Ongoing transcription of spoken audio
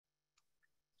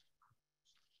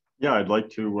Yeah, I'd like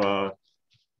to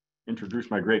introduce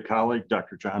my great colleague,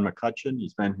 Dr. John McCutcheon.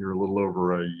 He's been here a little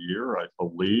over a year, I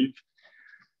believe,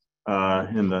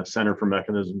 in the Center for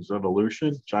Mechanisms of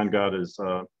Evolution. John got his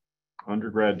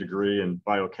undergrad degree in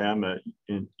biochem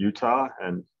in Utah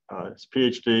and his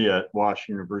PhD at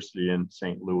Washington University in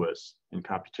St. Louis in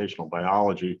computational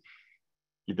biology.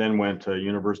 He then went to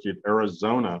University of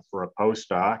Arizona for a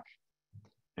postdoc.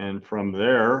 And from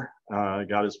there,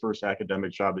 got his first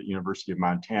academic job at University of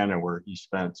Montana, where he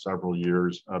spent several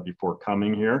years before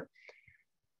coming here.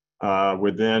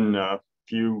 Within a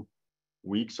few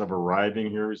weeks of arriving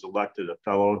here, he's elected a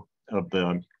fellow of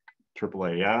the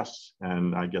AAAS.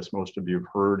 And I guess most of you have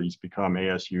heard he's become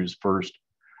ASU's first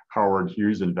Howard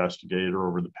Hughes investigator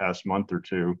over the past month or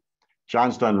two.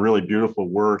 John's done really beautiful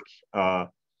work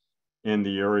in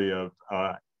the area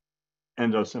of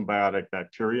endosymbiotic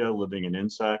bacteria living in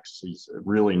insects. He's a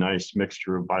really nice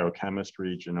mixture of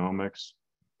biochemistry, genomics,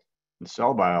 and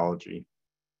cell biology.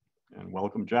 And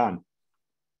welcome, John.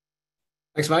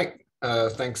 Thanks, Mike.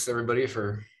 Thanks, everybody,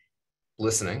 for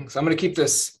listening. So I'm going to keep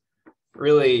this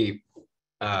really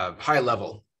high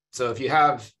level. So if you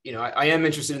have, I am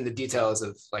interested in the details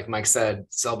of, like Mike said,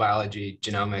 cell biology,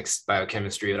 genomics,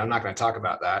 biochemistry, but I'm not going to talk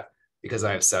about that because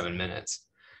I have 7 minutes.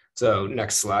 So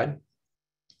next slide.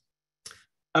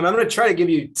 I'm going to try to give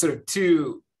you sort of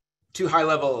two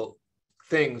high-level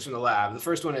things from the lab. The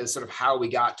first one is sort of how we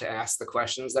got to ask the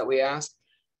questions that we asked.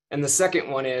 And the second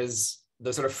one is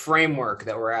the sort of framework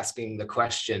that we're asking the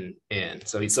question in.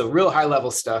 So it's real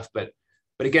high-level stuff, but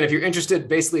again, if you're interested,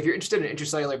 basically, if you're interested in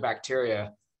intracellular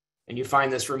bacteria and you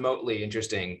find this remotely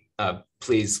interesting,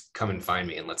 please come and find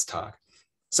me and let's talk.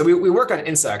 So we work on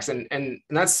insects, and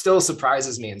that still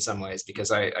surprises me in some ways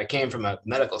because I came from a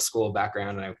medical school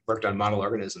background and I worked on model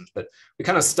organisms, but we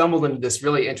kind of stumbled into this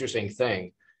really interesting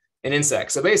thing in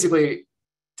insects. So basically,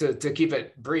 to keep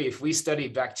it brief, we study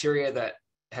bacteria that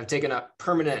have taken up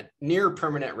near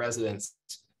permanent residence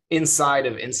inside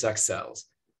of insect cells.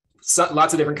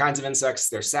 Lots of different kinds of insects.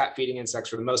 They're sap-feeding insects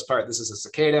for the most part. This is a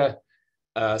cicada.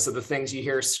 So the things you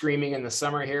hear screaming in the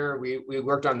summer here, we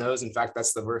worked on those. In fact,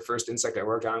 that's the very first insect I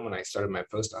worked on when I started my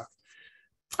postdoc.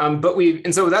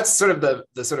 And so that's sort of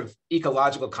the sort of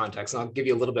ecological context, and I'll give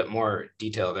you a little bit more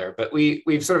detail there. But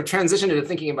we've sort of transitioned into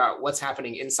thinking about what's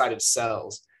happening inside of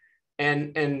cells.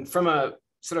 And from a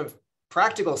sort of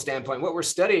practical standpoint, what we're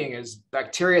studying is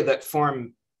bacteria that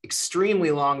form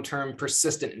extremely long-term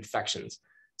persistent infections.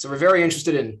 So we're very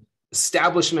interested in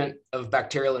establishment of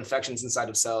bacterial infections inside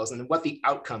of cells and what the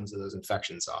outcomes of those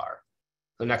infections are.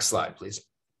 The next slide, please.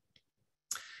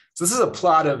 So this is a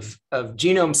plot of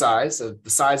genome size, of the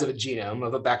size of a genome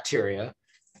of a bacteria,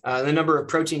 the number of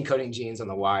protein coding genes on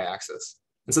the y-axis.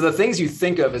 And so the things you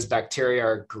think of as bacteria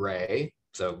are gray.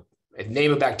 So if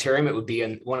name a bacterium, it would be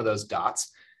in one of those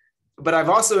dots. But I've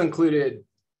also included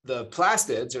the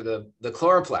plastids, or the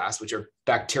chloroplasts, which are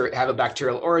have a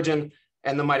bacterial origin,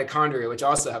 and the mitochondria, which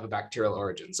also have a bacterial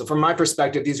origin. So from my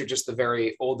perspective, these are just the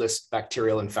very oldest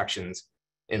bacterial infections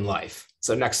in life.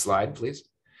 So next slide, please.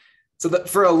 So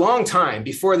for a long time,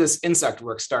 before this insect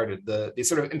work started, the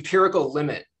sort of empirical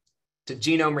limit to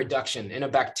genome reduction in a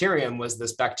bacterium was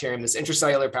this bacterium, this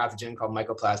intracellular pathogen called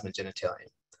Mycoplasma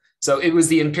genitalium. So it was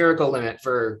the empirical limit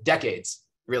for decades,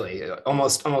 really,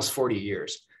 almost 40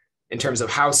 years, in terms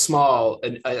of how small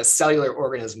a cellular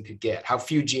organism could get, how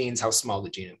few genes, how small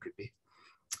the genome could be.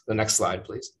 The next slide,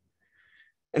 please.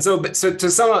 And so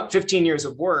to sum up 15 years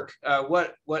of work,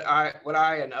 what I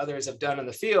and others have done in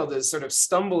the field is sort of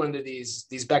stumble into these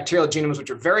bacterial genomes, which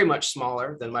are very much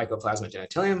smaller than Mycoplasma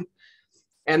genitalium,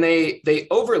 and they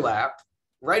overlap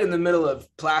right in the middle of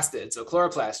plastids, so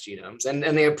chloroplast genomes, and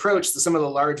they approach some of the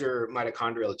larger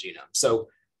mitochondrial genomes. So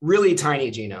really tiny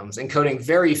genomes encoding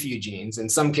very few genes, in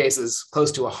some cases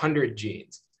close to 100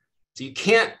 genes. So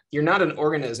you're not an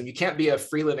organism. You can't be a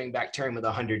free living bacterium with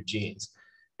 100 genes.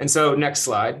 And so next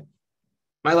slide,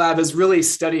 my lab is really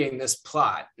studying this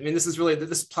plot. I mean,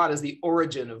 this plot is the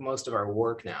origin of most of our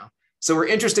work now. So we're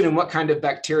interested in what kind of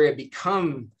bacteria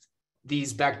become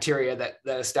these bacteria that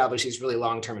establish these really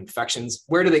long-term infections.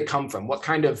 Where do they come from? What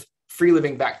kind of free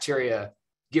living bacteria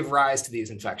give rise to these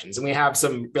infections? And we have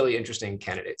some really interesting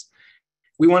candidates.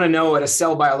 We want to know at a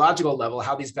cell biological level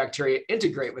how these bacteria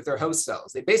integrate with their host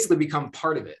cells. They basically become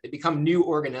part of it. They become new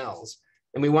organelles.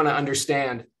 And we want to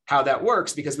understand how that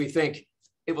works because we think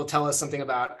it will tell us something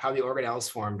about how the organelles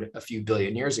formed a few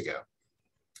billion years ago.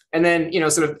 And then,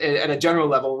 sort of at a general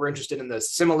level, we're interested in the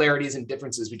similarities and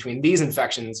differences between these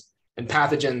infections and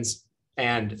pathogens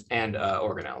and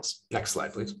organelles. Next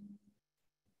slide, please.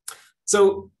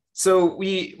 So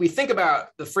we think about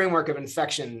the framework of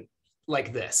infection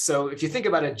like this. So if you think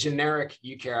about a generic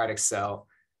eukaryotic cell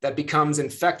that becomes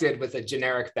infected with a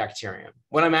generic bacterium,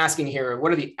 what I'm asking here,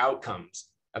 what are the outcomes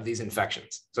of these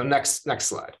infections? So next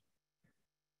slide.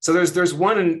 So there's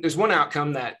one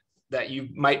outcome that you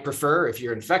might prefer if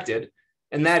you're infected,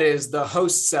 and that is the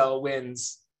host cell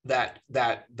wins that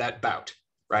bout,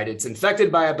 right? It's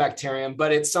infected by a bacterium,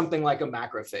 but it's something like a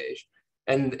macrophage,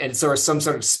 and so some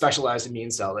sort of specialized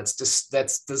immune cell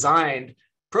that's designed,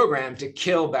 programmed to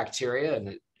kill bacteria, and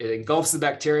it engulfs the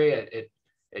bacteria.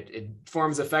 It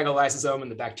forms a phagolysosome,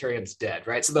 and the bacterium's dead,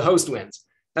 right? So the host wins.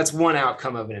 That's one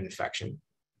outcome of an infection.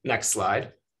 Next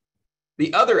slide.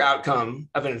 The other outcome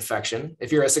of an infection,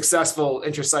 if you're a successful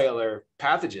intracellular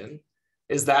pathogen,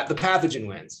 is that the pathogen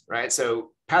wins, right?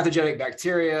 So pathogenic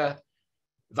bacteria,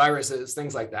 viruses,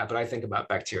 things like that, but I think about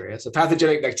bacteria. So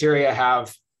pathogenic bacteria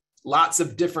have lots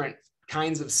of different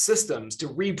kinds of systems to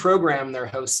reprogram their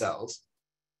host cells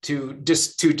to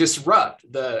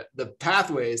disrupt the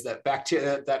pathways that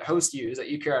bacteria, that hosts use, that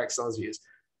eukaryotic cells use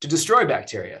to destroy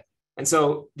bacteria. And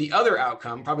so the other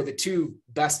outcome, probably the two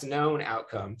best known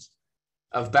outcomes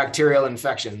of bacterial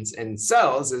infections in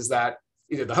cells, is that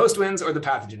either the host wins or the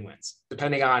pathogen wins,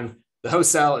 depending on the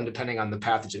host cell and depending on the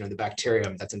pathogen or the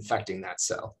bacterium that's infecting that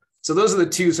cell. So those are the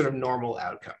two sort of normal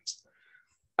outcomes.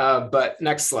 But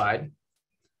next slide.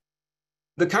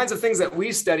 The kinds of things that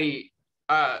we study,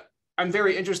 I'm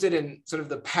very interested in sort of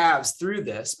the paths through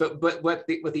this, but what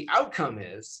the outcome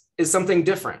is something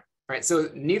different, right? So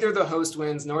neither the host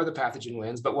wins nor the pathogen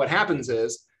wins, but what happens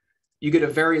is you get a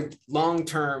very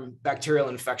long-term bacterial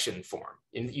infection form,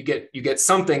 and you get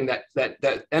something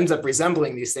that ends up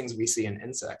resembling these things we see in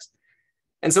insects.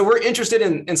 And so we're interested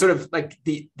in sort of like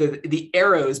the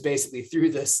arrows basically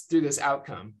through this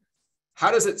outcome.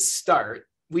 How does it start?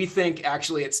 We think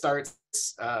actually it starts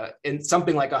in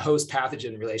something like a host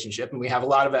pathogen relationship, and we have a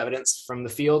lot of evidence from the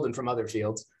field and from other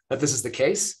fields that this is the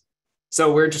case.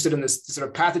 So we're interested in this sort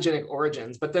of pathogenic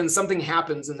origins, but then something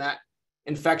happens and that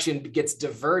infection gets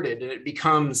diverted and it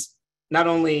becomes not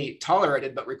only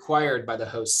tolerated, but required by the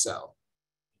host cell.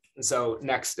 And so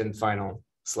next and final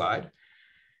slide.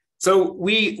 So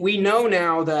we know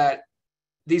now that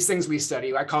these things we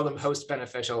study, I call them host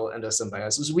beneficial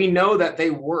endosymbiosis. We know that they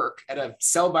work at a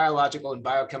cell biological and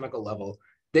biochemical level.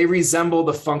 They resemble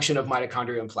the function of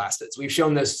mitochondria and plastids. We've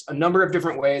shown this a number of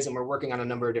different ways, and we're working on a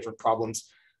number of different problems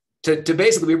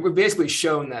we've basically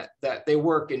shown that they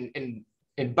work in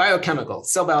biochemical,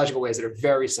 cell biological ways that are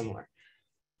very similar.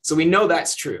 So we know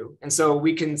that's true. And so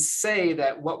we can say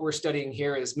that what we're studying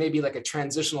here is maybe like a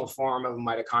transitional form of a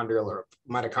mitochondria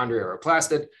or a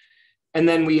plastid. And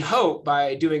then we hope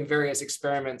by doing various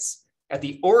experiments at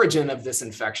the origin of this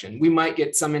infection, we might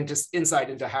get some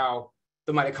insight into how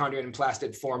the mitochondria and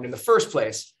plastid formed in the first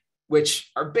place,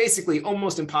 which are basically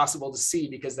almost impossible to see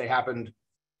because they happened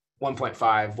 1.5,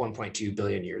 1.2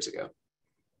 billion years ago.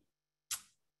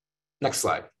 Next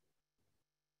slide.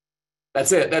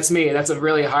 That's it. That's me. That's a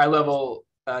really high level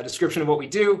description of what we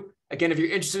do. Again, if you're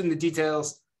interested in the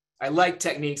details, I like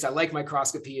techniques. I like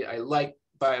microscopy. I like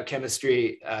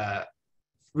biochemistry.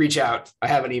 Reach out. I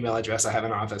have an email address. I have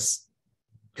an office.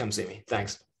 Come see me.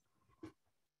 Thanks.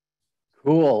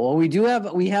 Cool.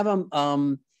 Well, we have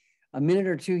a minute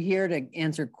or two here to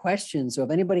answer questions. So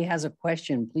if anybody has a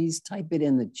question, please type it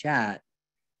in the chat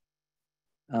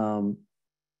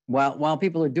while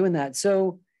people are doing that.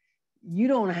 So you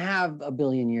don't have a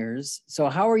billion years. So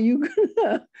how are you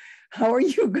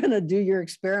gonna do your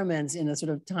experiments in a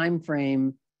sort of time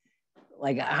frame?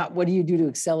 Like, what do you do to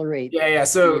accelerate? Yeah.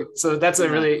 So that's a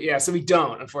really, so we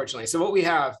don't, unfortunately. So what we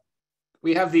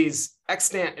have these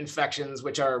extant infections,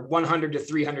 which are 100 to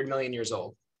 300 million years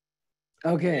old.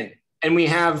 Okay. And we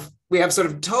have sort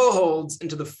of toeholds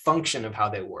into the function of how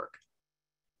they work.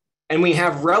 And we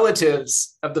have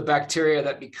relatives of the bacteria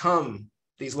that become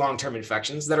these long-term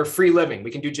infections that are free living.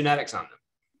 We can do genetics on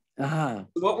them. Uh-huh.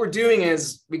 What we're doing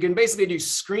is we can basically do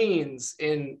screens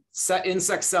in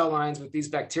insect cell lines with these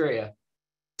bacteria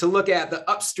to look at the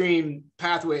upstream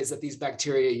pathways that these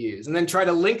bacteria use, and then try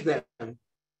to link them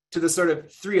to the sort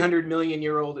of 300 million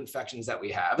year old infections that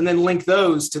we have, and then link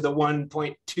those to the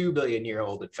 1.2 billion year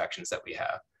old infections that we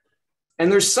have.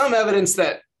 And there's some evidence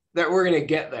that we're going to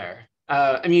get there.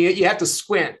 I mean, you have to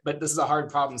squint, but this is a hard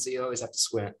problem, so you always have to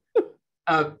squint.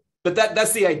 But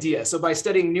that's the idea. So by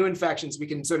studying new infections, we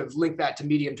can sort of link that to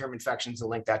medium-term infections and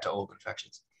link that to old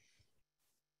infections.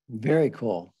 Very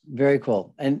cool. Very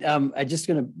cool. And I'm just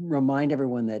going to remind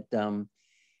everyone that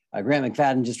Grant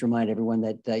McFadden just reminded everyone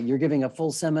that you're giving a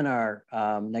full seminar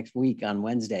next week on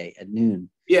Wednesday at noon.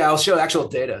 Yeah, I'll show actual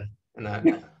data in that.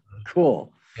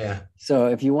 Cool. Yeah. So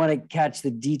if you want to catch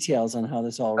the details on how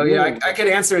this all I could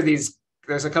answer these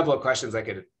there's a couple of questions I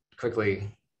could quickly.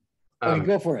 Okay,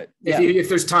 go for it. If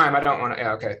there's time, I don't want to.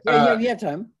 Yeah, okay. Yeah, you have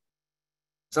time.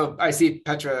 So I see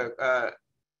Petra.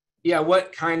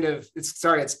 What kind of?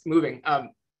 It's moving.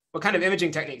 What kind of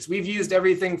imaging techniques? We've used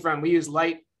everything from we use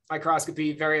light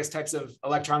microscopy, various types of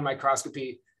electron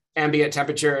microscopy, ambient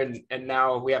temperature, and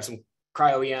now we have some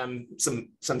cryo-EM, some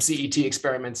CET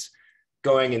experiments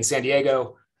going in San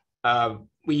Diego.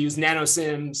 We use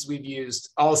nanosims. We've used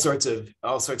all sorts of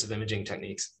imaging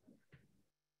techniques.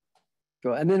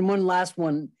 Cool. And then one last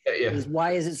one is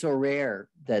why is it so rare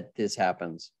that this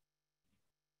happens?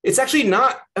 It's actually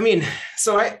not. I mean,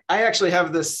 so I actually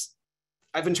have this.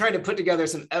 I've been trying to put together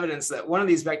some evidence that one of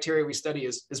these bacteria we study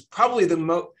is probably the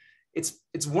most.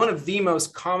 It's one of the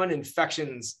most common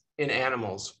infections in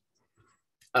animals.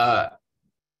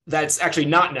 That's actually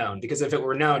not known, because if it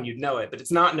were known, you'd know it, but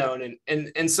it's not known.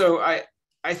 And so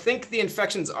I think the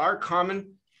infections are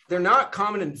common. They're not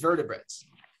common in vertebrates,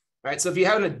 right? So if you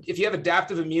have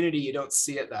adaptive immunity, you don't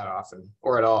see it that often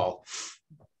or at all,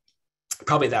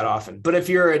 probably that often. But if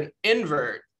you're an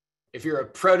invert, if you're a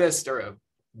protist or a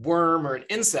worm or an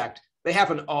insect, they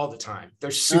happen all the time.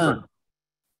 They're super.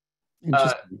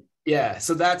 Yeah.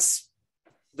 So that's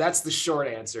the short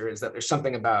answer, is that there's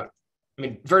something about,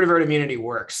 vertebrate immunity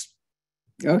works.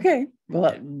 Okay.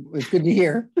 Well, it's good to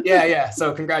hear. Yeah.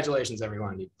 So congratulations,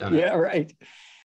 everyone. You've done it. Yeah, right.